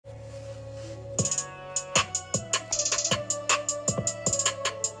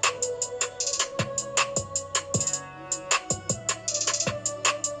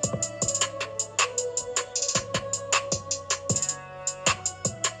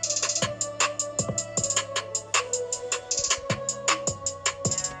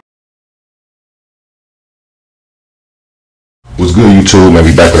What's good, YouTube? Man,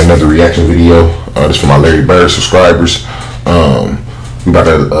 we back with another reaction video. This for my Larry Bird subscribers. We about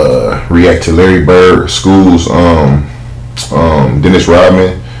to react to Larry Bird, Schools, Dennis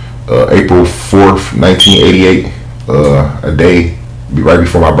Rodman, April 4th, 1988. A day right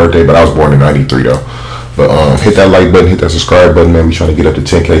before my birthday, but I was born in '93 though. But hit that like button, hit that subscribe button, man. We trying to get up to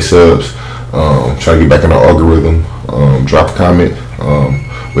 10K subs. Trying to get back in the algorithm. Drop a comment.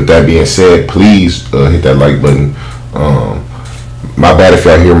 With that being said, please hit that like button. My bad if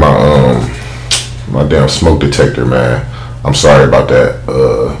y'all hear my damn smoke detector, man. I'm sorry about that.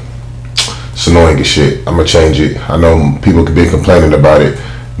 It's annoying as shit. I'm gonna change it. I know people could be complaining about it,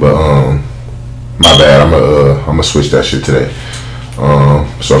 but my bad. I'm gonna switch that shit today.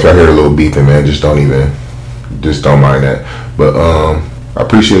 So if y'all hear a little beeping, man, just don't mind that. But I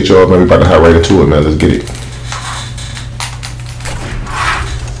appreciate y'all, man. We about to hop right into it, man. Let's get it.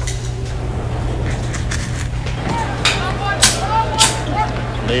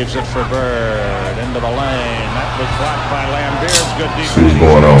 Leaves it for Bird into the lane. That was blocked by Lambeer's good defense. See what's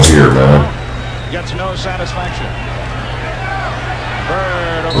going on here, man. Gets no satisfaction.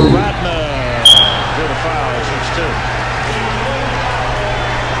 Bird over Rodman. Due to foul, 6-2.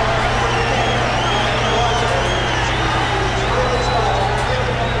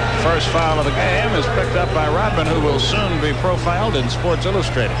 First foul of the game is picked up by Rodman, who will soon be profiled in Sports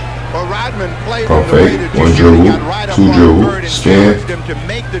Illustrated. Well, Rodman played one dribble, two dribble, scan.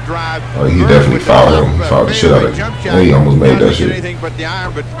 Oh, he definitely fouled him. He fouled the shit out of him. And he almost made that shit.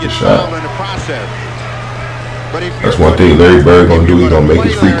 Good shot. That's one thing Larry Bird gonna do. He gonna make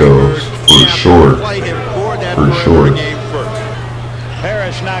his free throws for sure. For sure.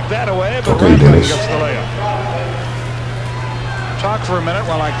 Parrish knocked that away, but okay, Dennis. Gets the layup. Talk for a minute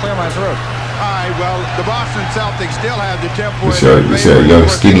while I clear my throat. All right, well, the Boston Celtics still have the tempo. You see a young,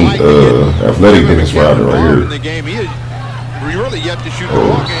 skinny, athletic Dennis Rodman right here. The game, he is really yet to shoot the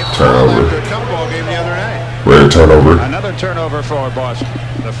ball game. Turnover. After a tough ball game the other night. Rare turnover. Another turnover for Boston.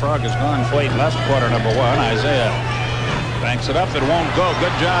 The Frog has gone late left quarter, number one. Isaiah banks it up. It won't go.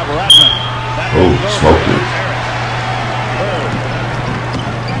 Good job, Rodman. Smoked it.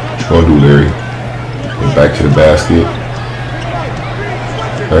 What you gonna do, Larry? Get back to the basket.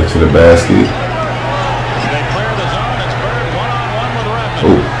 Back to the basket.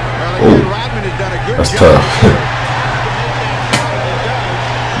 That's tough.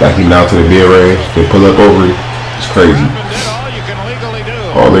 Backing down to the mid-range, they pull up over it. It's crazy.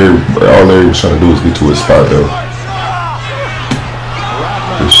 All Larry was trying to do was get to his spot, though.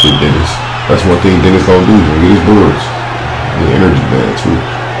 Good shit, Dennis. That's one thing Dennis gonna do. He's gonna get his boards. Get energy, man, too.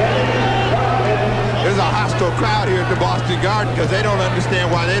 Crowd here at the Boston Garden because they don't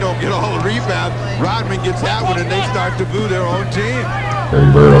understand why they don't get all the rebounds. Rodman gets that one and they start to boo their own team. Larry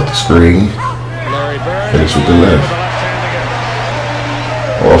Bird off the screen. Larry Bird finish with the left.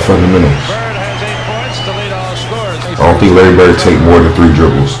 All fundamentals. Bird has 8 points to lead all scorers. I don't think Larry Bird take more than 3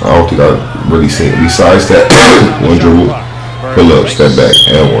 dribbles. I don't think I've really seen it. Besides that, one dribble, pull up, step back,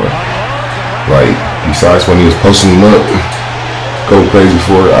 and one. Like, besides when he was posting him up, go crazy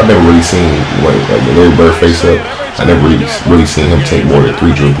for it. I've never really seen like Larry Bird face up. I never really seen him take more than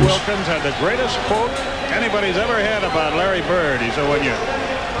 3 dribbles. Wilkins had the greatest quote anybody's ever had about Larry Bird. He said, when you're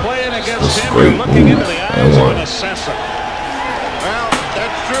playing against him, you're looking into the eyes of an assassin. Well,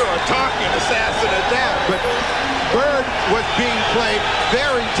 that's true. A talking assassin at that. But Bird was being played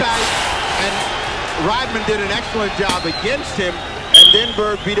very tight, and Rodman did an excellent job against him. And then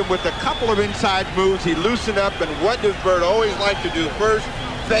Bird beat him with a couple of inside moves. He loosened up, and what does Bird always like to do first?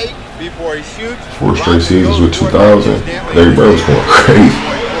 Fake before he shoots. 4 straight seasons with 2,000. Larry Bird was going crazy.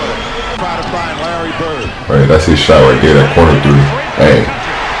 Try to find Larry Bird. Right, that's his shot right there, that corner 3. Hey,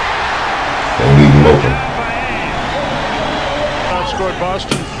 don't leave him open. Outscored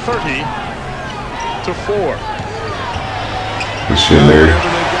Boston 30-4. Good shit, Larry.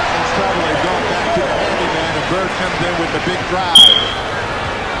 Bird comes in with the big drive.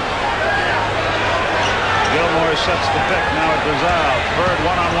 Gilmore sets the pick. Now it resolves. Bird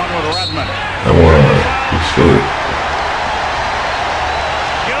one-on-one with Rodman. That one, good shit.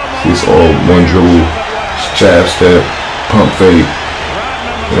 It's all one dribble, jab step, pump fake.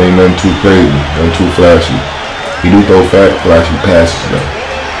 It ain't nothing too crazy, nothing too flashy. He do throw flashy passes though.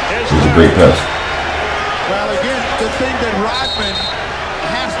 He's a great passer. Well, again, the thing that Rodman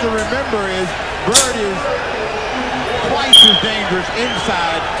has to remember is Bird is twice as dangerous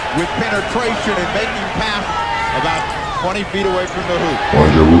inside with penetration and making passes about 20 feet away from the hoop. 1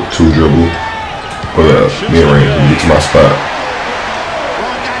 dribble, 2 dribble, pull up, mid-range, get to my spot.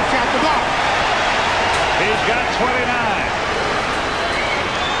 Wrong guy shot the ball. He's got 29.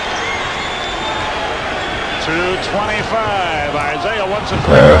 2:25 Isaiah wants a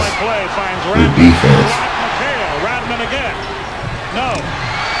pass. three-point play. Finds Good Rodman. defense. Rodman again. No.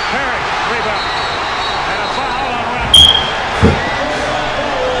 Parrish, rebound. And a foul on Rodman.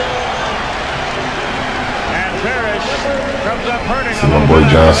 And Parrish comes up hurting a little my boy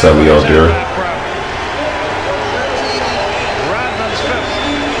bit. John Sally out there. Rodman's fifth.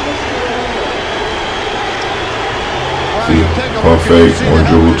 See, pump fake, one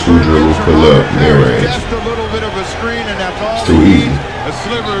dribble, two dribble, pull up, mid-range. Just a little bit of a screen, and that's all It's too easy. A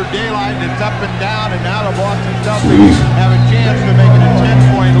sliver of daylight, and it's up and down, and now the Boston Celtics have a chance to make it a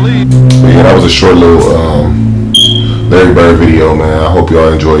 10-point lead. But yeah, that was a short little Larry Bird video, man. I hope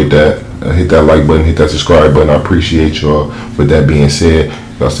y'all enjoyed that. Hit that like button, hit that subscribe button. I appreciate y'all. With that being said,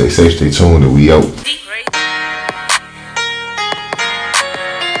 y'all stay safe, stay tuned, and we out.